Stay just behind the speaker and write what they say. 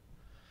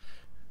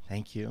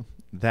Thank you.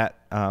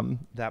 That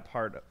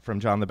part from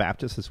John the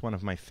Baptist is one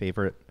of my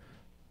favorite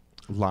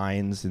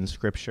lines in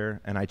Scripture,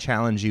 and I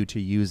challenge you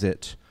to use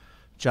it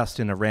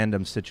just in a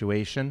random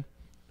situation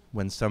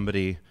when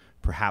somebody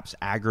perhaps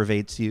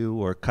aggravates you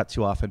or cuts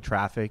you off in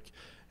traffic,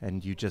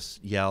 and you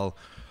just yell,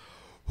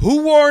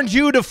 "Who warned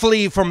you to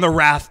flee from the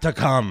wrath to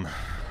come?"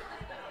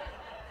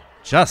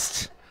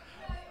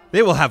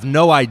 They will have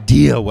no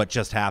idea what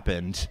just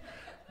happened.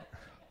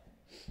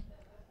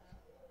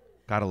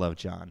 Gotta love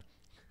John.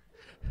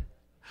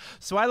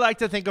 So I like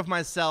to think of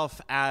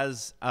myself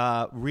as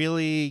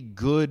really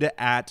good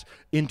at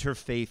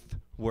interfaith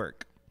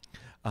work.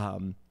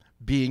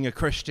 Being a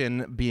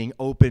Christian, being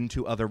open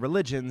to other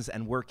religions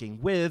and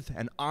working with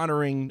and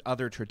honoring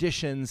other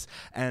traditions.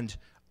 And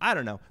I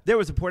don't know, there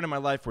was a point in my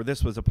life where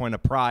this was a point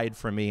of pride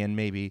for me, and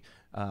maybe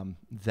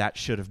that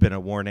should have been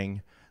a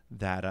warning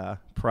that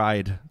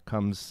pride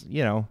comes,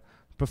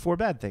 before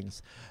bad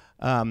things.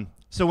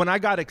 So when I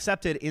got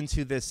accepted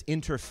into this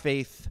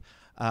interfaith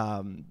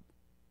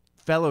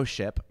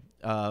fellowship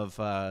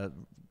of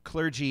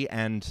clergy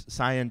and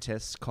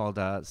scientists called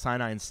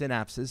Sinai and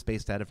Synapses,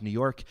 based out of New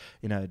York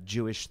in a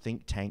Jewish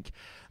think tank,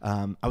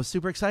 I was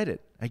super excited.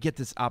 I get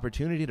this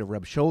opportunity to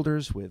rub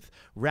shoulders with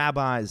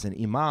rabbis and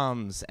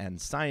imams and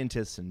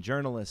scientists and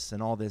journalists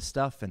and all this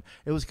stuff, and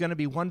it was going to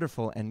be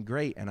wonderful and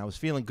great, and I was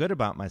feeling good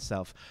about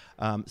myself.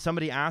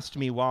 Somebody asked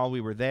me while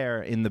we were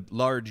there in the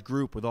large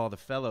group with all the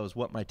fellows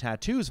what my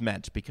tattoos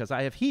meant, because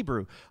I have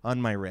Hebrew on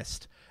my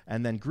wrist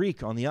and then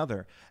Greek on the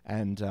other,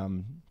 and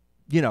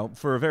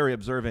for a very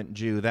observant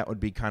Jew, that would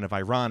be kind of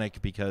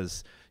ironic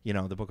because,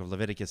 the book of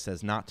Leviticus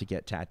says not to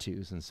get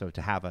tattoos. And so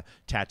to have a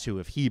tattoo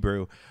of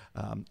Hebrew,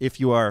 if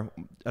you are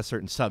a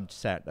certain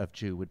subset of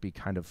Jew, would be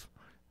kind of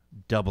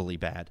doubly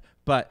bad.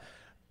 But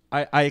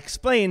I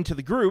explained to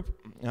the group,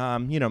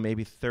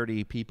 maybe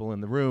 30 people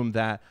in the room,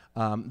 that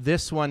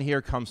this one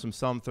here comes from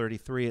Psalm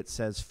 33. It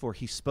says, "For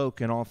he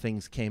spoke and all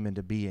things came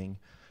into being."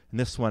 And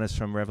this one is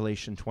from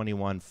Revelation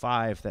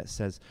 21:5 that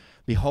says,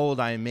 "Behold,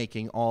 I am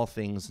making all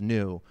things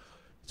new."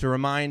 It's a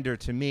reminder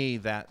to me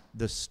that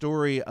the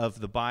story of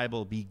the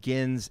Bible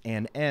begins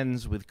and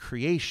ends with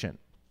creation,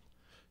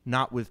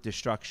 not with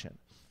destruction.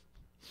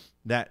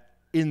 That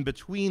in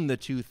between the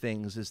two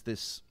things is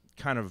this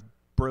kind of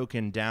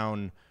broken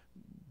down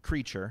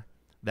creature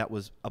that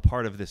was a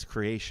part of this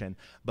creation,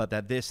 but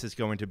that this is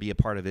going to be a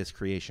part of this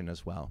creation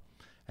as well.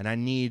 And I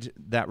need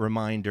that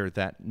reminder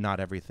that not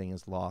everything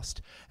is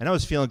lost. And I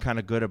was feeling kind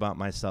of good about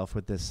myself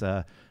with this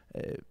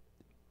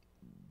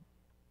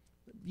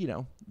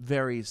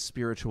very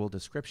spiritual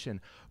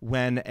description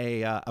when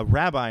a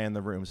rabbi in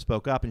the room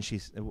spoke up, and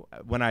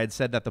when I had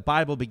said that the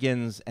Bible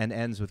begins and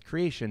ends with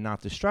creation,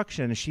 not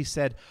destruction, she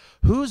said,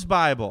 "Whose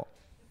Bible?"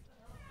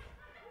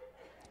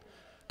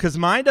 Because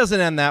mine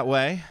doesn't end that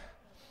way.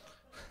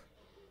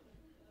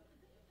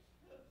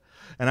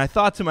 And I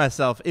thought to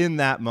myself in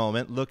that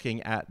moment,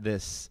 looking at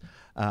this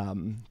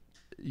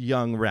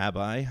young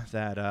rabbi,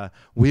 that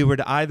we were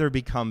to either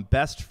become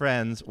best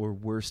friends or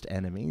worst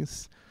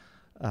enemies.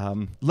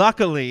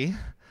 Luckily,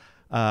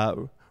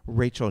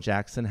 Rachel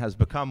Jackson has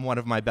become one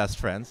of my best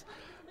friends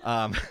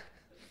and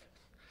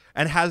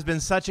has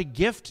been such a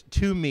gift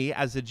to me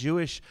as a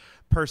Jewish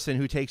person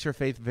who takes her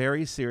faith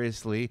very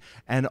seriously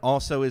and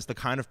also is the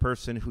kind of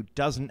person who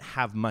doesn't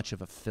have much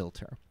of a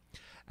filter.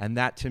 And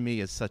that to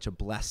me is such a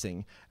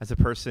blessing as a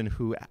person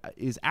who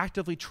is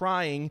actively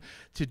trying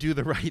to do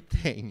the right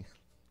thing.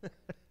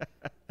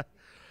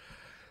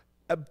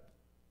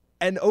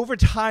 And over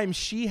time,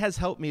 she has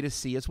helped me to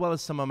see, as well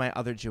as some of my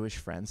other Jewish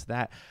friends,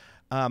 that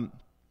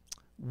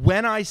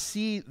when I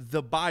see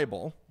the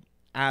Bible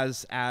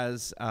as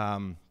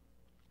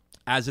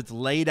it's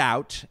laid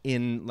out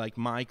in like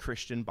my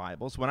Christian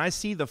Bibles, when I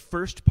see the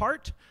first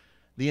part,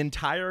 the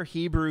entire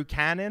Hebrew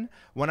canon,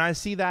 when I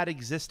see that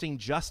existing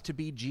just to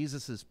be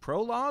Jesus's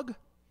prologue,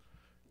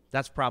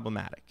 that's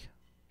problematic.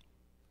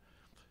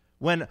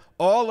 When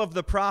all of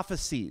the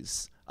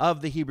prophecies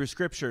of the Hebrew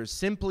Scriptures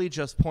simply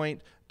just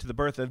point to the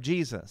birth of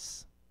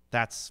Jesus,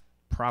 that's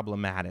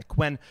problematic.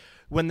 When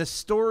the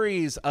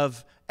stories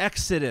of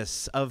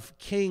Exodus, of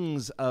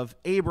kings, of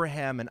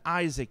Abraham and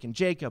Isaac and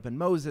Jacob and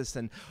Moses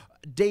and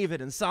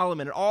David and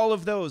Solomon and all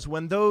of those,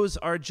 when those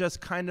are just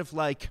kind of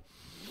like,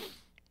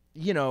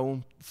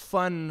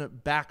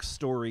 fun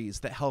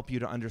backstories that help you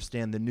to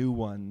understand the new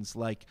ones,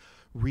 like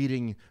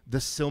reading the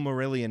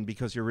Silmarillion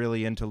because you're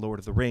really into Lord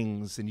of the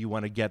Rings and you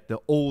want to get the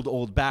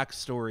old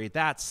backstory,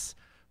 that's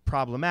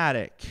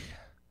problematic.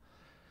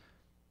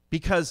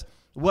 Because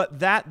what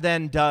that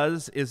then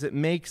does is it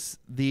makes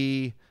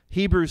the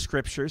Hebrew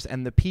Scriptures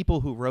and the people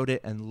who wrote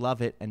it and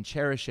love it and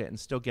cherish it and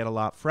still get a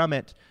lot from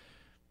it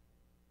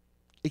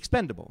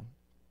expendable.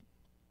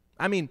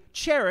 I mean,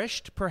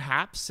 cherished,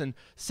 perhaps, and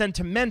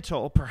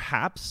sentimental,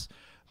 perhaps,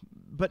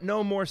 but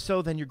no more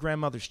so than your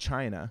grandmother's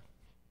china,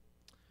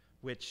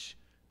 which,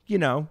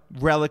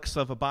 relics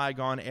of a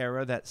bygone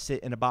era that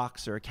sit in a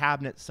box or a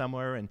cabinet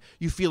somewhere and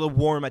you feel a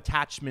warm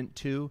attachment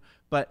to.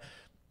 But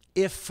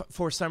if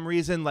for some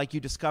reason, like you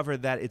discover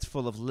that it's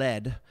full of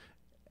lead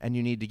and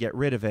you need to get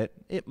rid of it,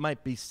 it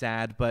might be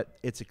sad, but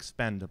it's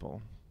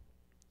expendable.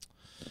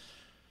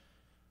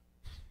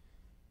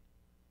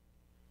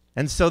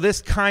 And so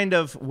this kind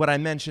of what I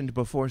mentioned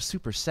before,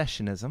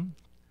 supersessionism,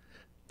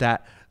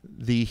 that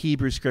the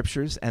Hebrew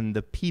Scriptures and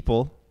the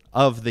people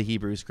of the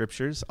Hebrew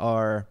Scriptures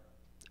are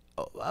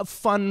a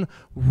fun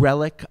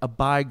relic, a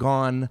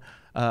bygone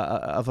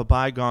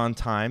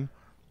time,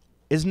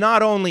 is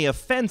not only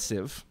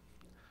offensive,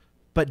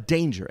 but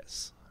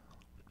dangerous.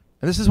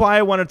 And this is why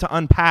I wanted to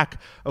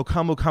unpack O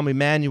Come, O Come,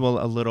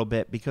 Emmanuel a little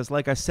bit, because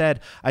like I said,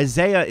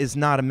 Isaiah is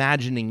not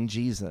imagining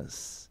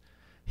Jesus.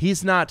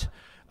 He's not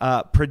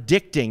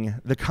predicting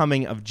the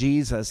coming of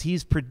Jesus.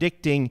 He's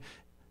predicting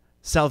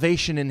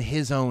salvation in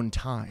his own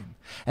time.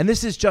 And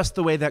this is just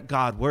the way that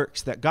God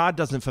works, that God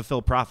doesn't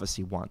fulfill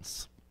prophecy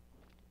once.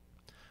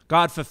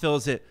 God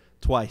fulfills it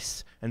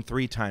twice and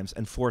 3 times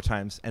and 4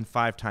 times and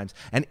 5 times.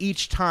 And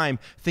each time,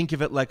 think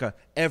of it like a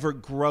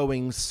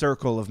ever-growing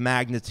circle of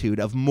magnitude,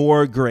 of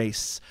more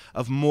grace,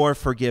 of more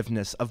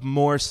forgiveness, of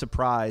more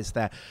surprise,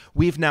 that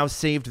we've now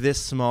saved this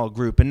small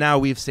group, and now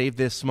we've saved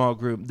this small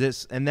group,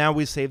 and now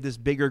we've saved this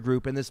bigger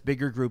group, and this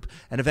bigger group,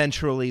 and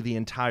eventually the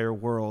entire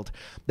world.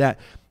 That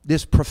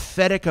this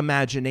prophetic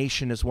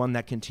imagination is one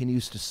that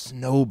continues to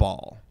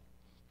snowball.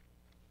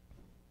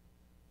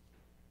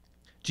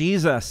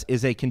 Jesus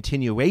is a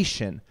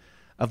continuation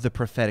of the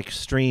prophetic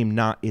stream,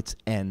 not its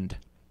end.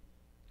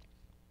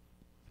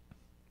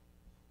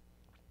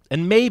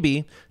 And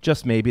maybe,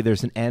 just maybe,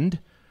 there's an end.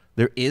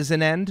 There is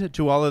an end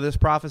to all of this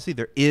prophecy.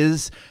 There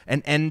is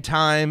an end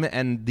time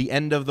and the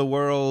end of the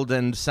world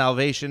and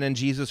salvation and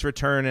Jesus'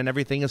 return and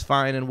everything is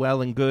fine and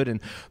well and good. And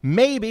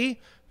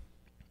maybe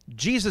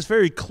Jesus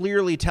very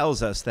clearly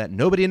tells us that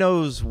nobody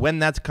knows when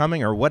that's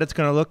coming or what it's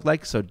going to look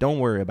like, so don't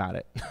worry about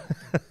it.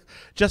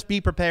 Just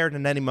be prepared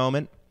in any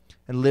moment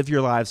and live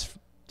your lives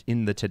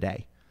in the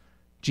today.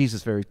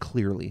 Jesus very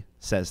clearly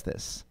says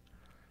this.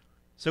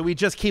 So we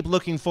just keep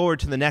looking forward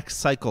to the next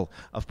cycle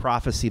of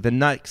prophecy, the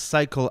next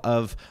cycle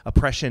of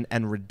oppression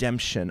and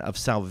redemption, of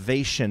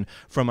salvation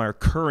from our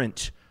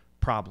current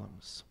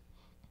problems.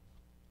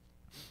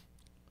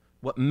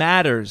 What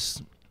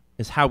matters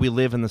is how we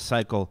live in the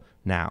cycle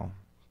now.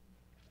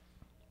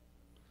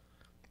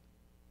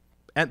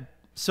 And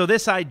so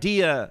this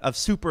idea of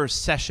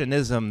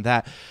supersessionism,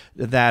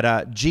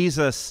 that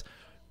Jesus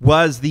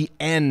was the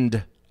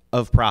end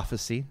of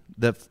prophecy,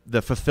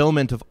 the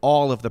fulfillment of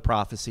all of the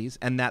prophecies,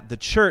 and that the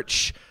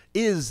church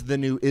is the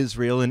new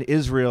Israel, and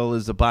Israel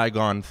is a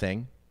bygone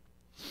thing.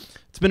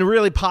 It's been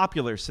really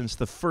popular since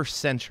the first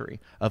century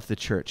of the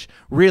church.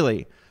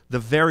 Really, the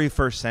very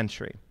first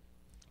century.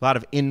 A lot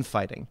of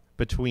infighting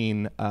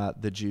between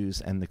the Jews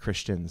and the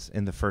Christians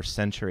in the first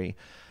century.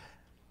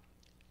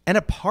 And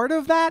a part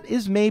of that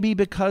is maybe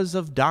because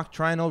of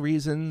doctrinal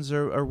reasons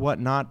or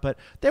whatnot, but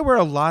there were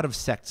a lot of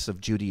sects of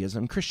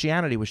Judaism.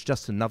 Christianity was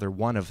just another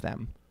one of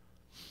them.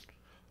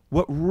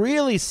 What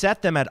really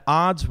set them at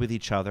odds with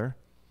each other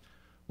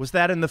was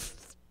that in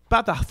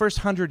about the first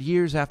 100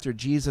 years after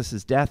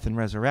Jesus' death and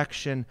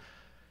resurrection,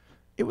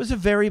 it was a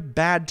very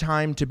bad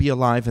time to be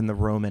alive in the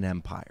Roman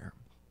Empire.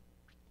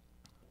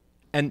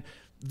 And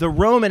the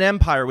Roman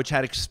Empire, which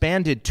had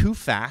expanded too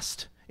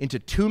fast into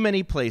too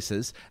many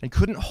places and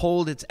couldn't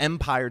hold its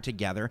empire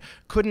together,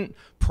 couldn't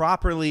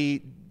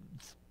properly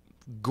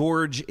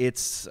gorge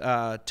its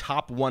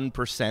top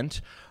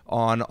 1%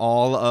 on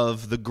all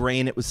of the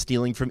grain it was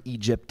stealing from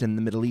Egypt and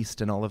the Middle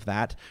East and all of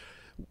that,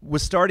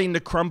 was starting to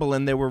crumble,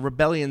 and there were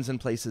rebellions in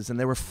places, and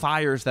there were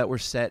fires that were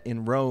set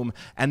in Rome,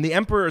 and the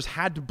emperors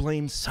had to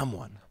blame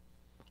someone.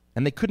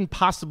 And they couldn't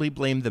possibly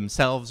blame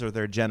themselves or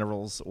their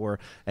generals or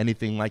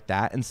anything like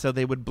that, and so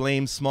they would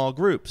blame small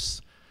groups.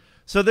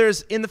 So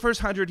there's, in the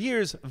first 100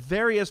 years,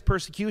 various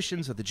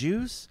persecutions of the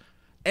Jews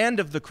and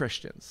of the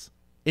Christians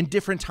in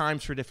different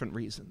times for different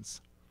reasons.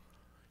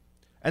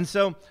 And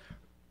so,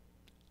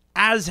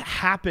 as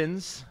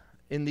happens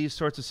in these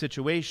sorts of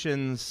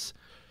situations,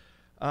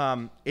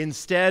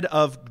 instead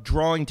of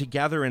drawing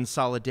together in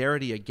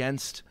solidarity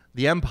against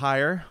the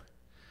empire,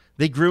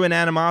 they grew in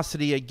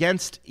animosity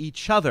against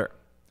each other,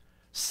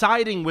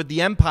 siding with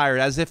the empire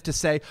as if to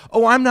say,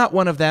 oh, I'm not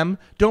one of them.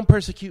 Don't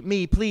persecute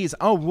me, please.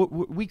 Oh,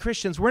 we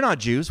Christians, we're not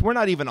Jews. We're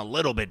not even a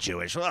little bit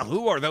Jewish. Well,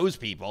 who are those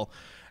people?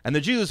 And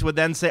the Jews would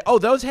then say, oh,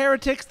 those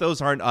heretics,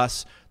 those aren't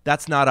us.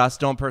 That's not us.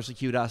 Don't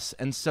persecute us.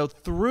 And so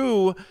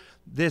through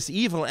this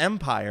evil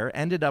empire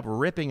ended up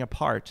ripping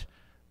apart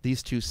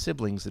these two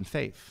siblings in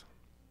faith.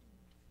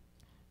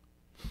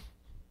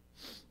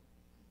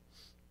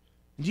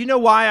 Do you know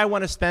why I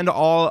want to spend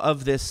all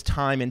of this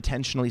time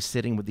intentionally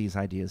sitting with these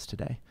ideas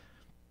today?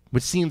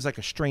 Which seems like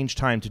a strange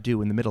time to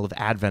do in the middle of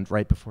Advent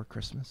right before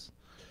Christmas.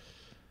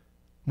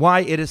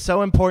 Why it is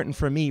so important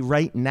for me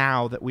right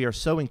now that we are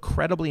so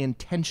incredibly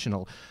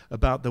intentional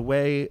about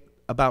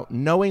about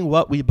knowing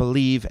what we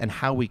believe and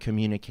how we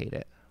communicate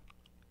it.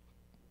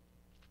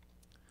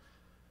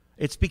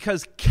 It's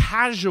because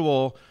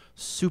casual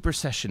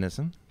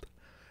supersessionism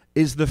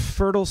is the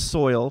fertile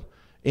soil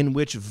in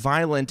which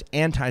violent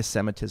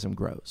anti-Semitism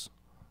grows.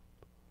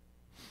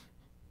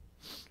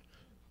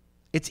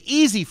 It's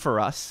easy for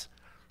us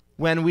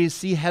when we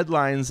see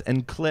headlines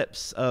and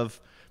clips of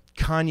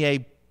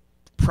Kanye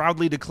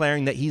proudly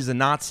declaring that he's a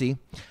Nazi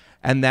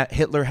and that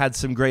Hitler had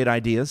some great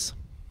ideas,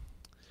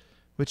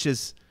 which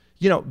is,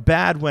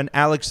 bad when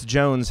Alex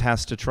Jones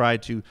has to try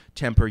to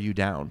temper you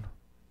down.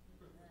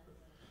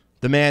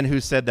 The man who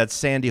said that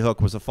Sandy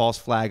Hook was a false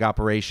flag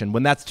operation,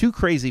 when that's too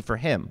crazy for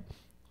him.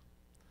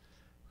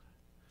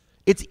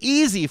 It's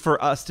easy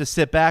for us to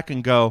sit back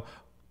and go,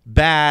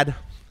 bad,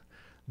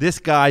 this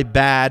guy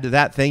bad,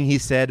 that thing he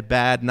said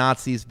bad,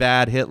 Nazis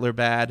bad, Hitler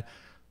bad.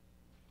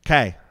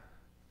 Okay.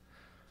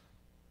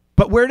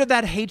 But where did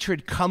that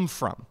hatred come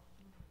from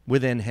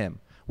within him,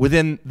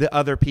 within the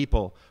other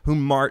people who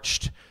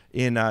marched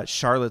in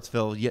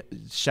Charlottesville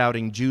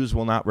shouting, Jews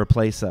will not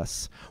replace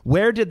us?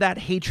 Where did that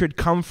hatred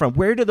come from?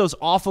 Where did those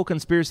awful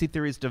conspiracy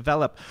theories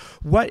develop?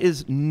 What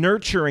is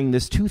nurturing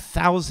this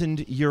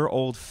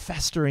 2,000-year-old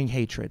festering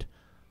hatred?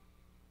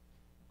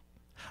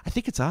 I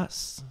think it's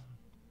us.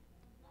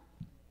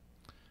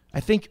 I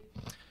think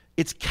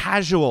it's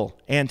casual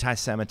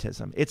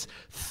anti-Semitism. It's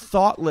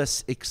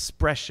thoughtless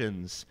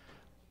expressions,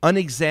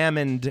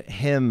 unexamined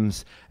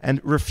hymns, and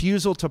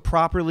refusal to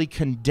properly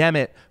condemn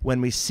it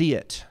when we see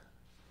it.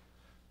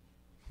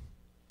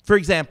 For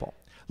example,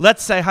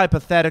 let's say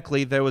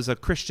hypothetically there was a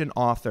Christian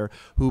author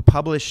who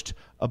published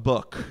a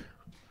book,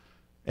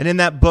 and in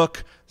that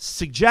book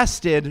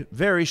suggested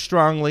very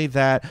strongly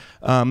that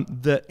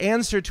the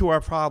answer to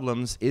our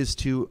problems is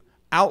to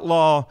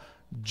outlaw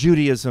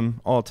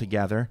Judaism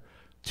altogether,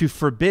 to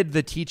forbid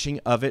the teaching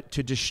of it,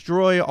 to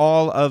destroy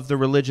all of the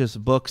religious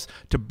books,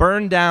 to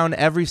burn down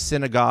every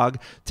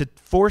synagogue, to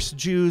force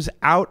Jews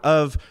out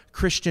of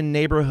Christian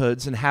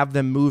neighborhoods and have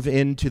them move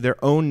into their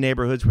own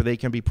neighborhoods where they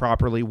can be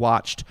properly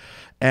watched.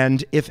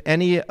 And if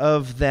any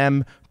of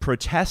them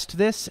protest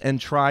this and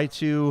try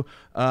to,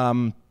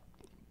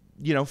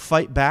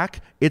 fight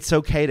back, it's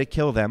okay to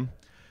kill them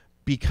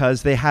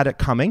because they had it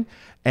coming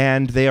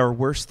and they are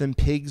worse than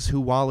pigs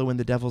who wallow in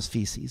the devil's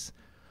feces.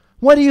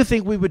 What do you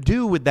think we would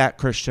do with that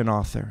Christian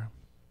author?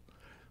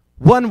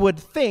 One would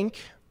think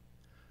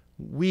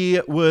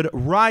we would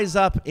rise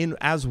up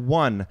as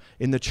one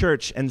in the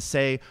church and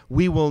say,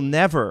 we will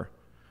never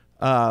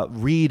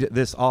read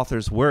this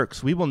author's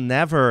works. We will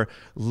never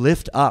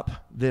lift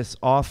up this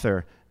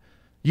author.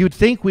 You'd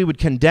think we would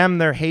condemn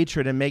their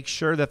hatred and make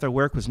sure that their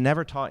work was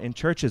never taught in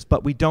churches,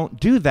 but we don't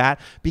do that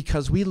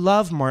because we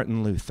love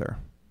Martin Luther.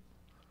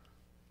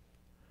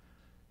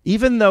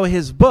 Even though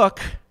his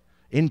book,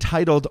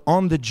 entitled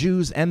On the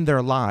Jews and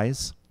Their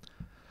Lies,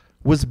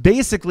 was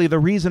basically the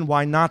reason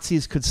why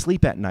Nazis could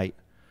sleep at night,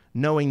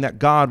 knowing that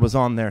God was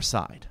on their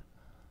side.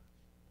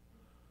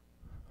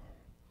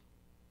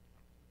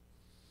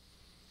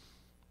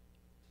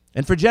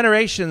 And for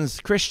generations,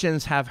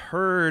 Christians have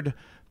heard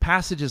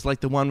passages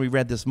like the one we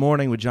read this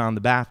morning with John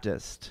the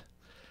Baptist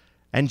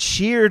and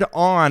cheered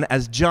on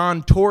as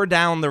John tore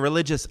down the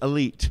religious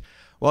elite.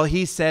 Well,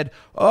 he said,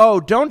 oh,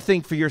 don't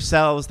think for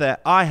yourselves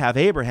that I have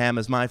Abraham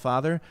as my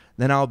father,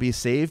 then I'll be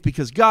saved,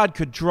 because God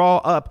could draw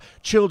up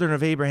children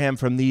of Abraham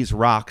from these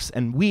rocks.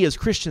 And we as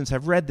Christians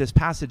have read this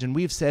passage and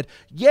we've said,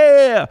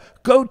 yeah,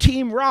 go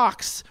Team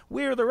Rocks.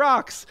 We're the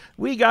rocks.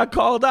 We got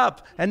called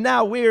up and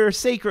now we're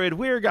sacred.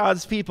 We're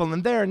God's people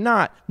and they're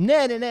not.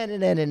 Nah, nah, nah,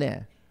 nah, nah, nah.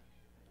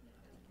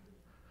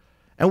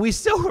 And we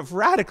still have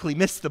radically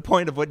missed the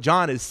point of what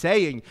John is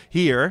saying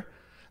here,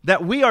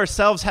 that we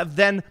ourselves have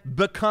then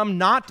become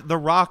not the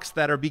rocks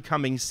that are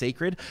becoming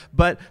sacred,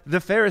 but the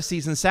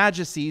Pharisees and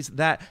Sadducees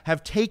that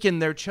have taken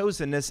their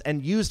chosenness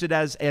and used it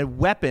as a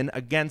weapon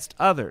against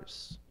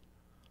others.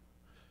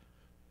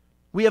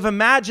 We have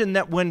imagined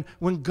that when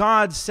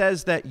God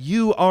says that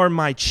you are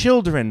my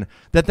children,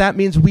 that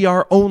means we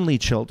are only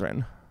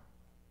children.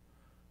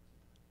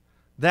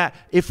 That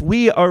if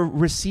we are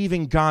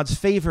receiving God's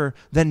favor,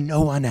 then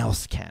no one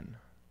else can.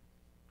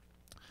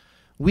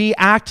 We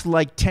act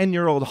like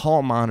 10-year-old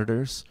hall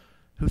monitors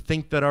who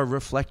think that our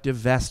reflective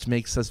vest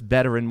makes us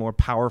better and more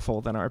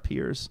powerful than our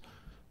peers.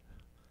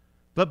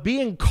 But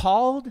being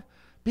called,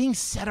 being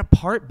set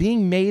apart,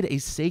 being made a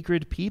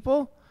sacred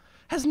people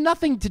has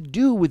nothing to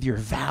do with your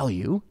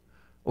value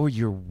or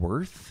your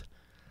worth.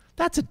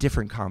 That's a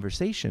different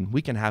conversation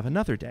we can have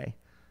another day.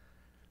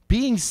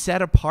 Being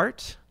set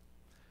apart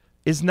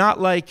is not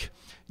like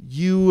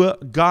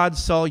God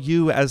saw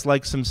you as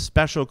like some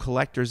special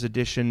collector's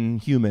edition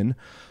human,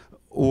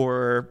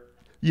 or,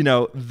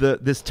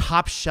 this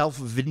top shelf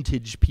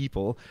vintage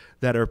people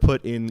that are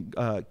put in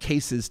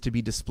cases to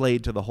be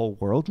displayed to the whole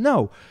world.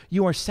 No,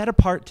 you are set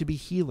apart to be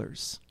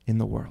healers in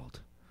the world.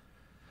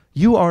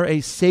 You are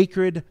a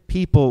sacred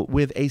people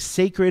with a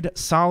sacred,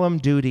 solemn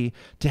duty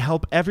to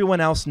help everyone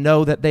else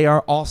know that they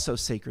are also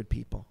sacred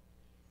people.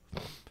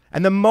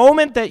 And the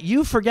moment that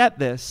you forget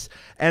this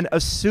and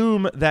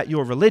assume that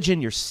your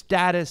religion, your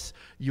status,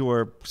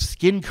 your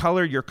skin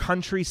color, your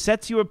country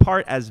sets you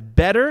apart as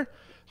better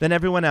than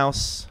everyone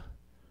else,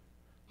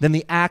 then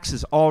the axe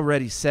is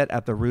already set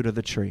at the root of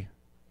the tree,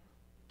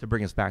 to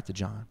bring us back to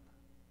John.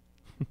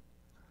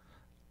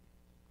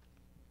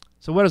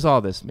 So what does all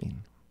this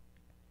mean?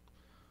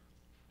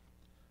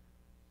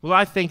 Well,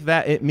 I think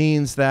that it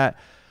means that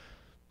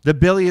the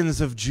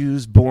billions of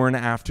Jews born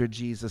after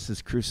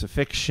Jesus'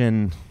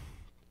 crucifixion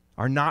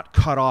are not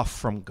cut off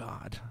from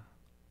God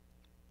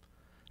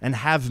and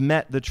have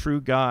met the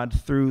true God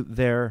through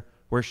their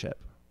worship,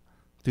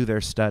 through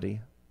their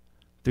study,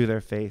 through their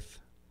faith,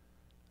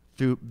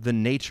 through the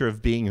nature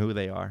of being who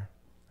they are.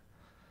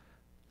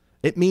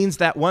 It means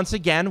that once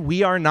again,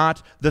 we are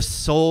not the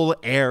sole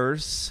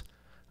heirs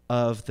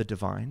of the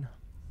divine.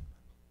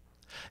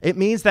 It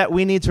means that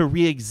we need to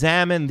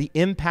re-examine the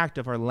impact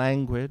of our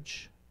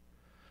language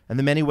and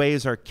the many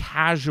ways our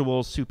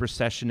casual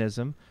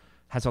supersessionism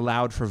has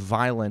allowed for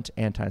violent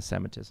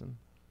anti-Semitism.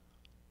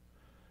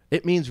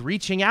 It means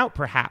reaching out,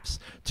 perhaps,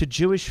 to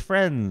Jewish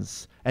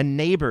friends and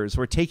neighbors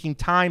or taking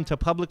time to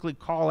publicly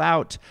call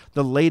out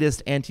the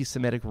latest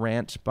anti-Semitic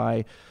rant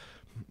by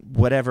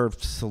whatever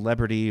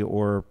celebrity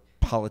or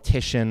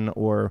politician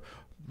or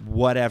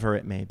whatever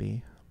it may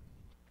be.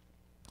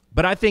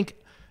 But I think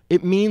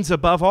it means,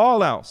 above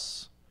all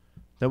else,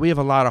 that we have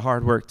a lot of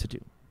hard work to do.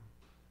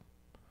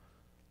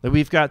 That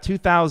we've got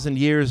 2,000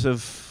 years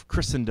of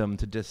Christendom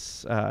to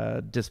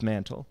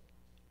dismantle.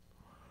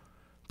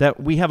 That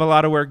we have a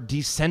lot of work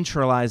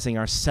decentralizing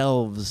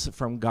ourselves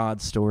from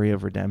God's story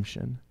of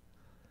redemption.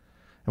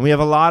 And we have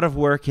a lot of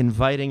work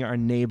inviting our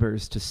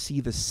neighbors to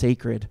see the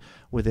sacred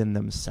within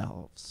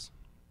themselves.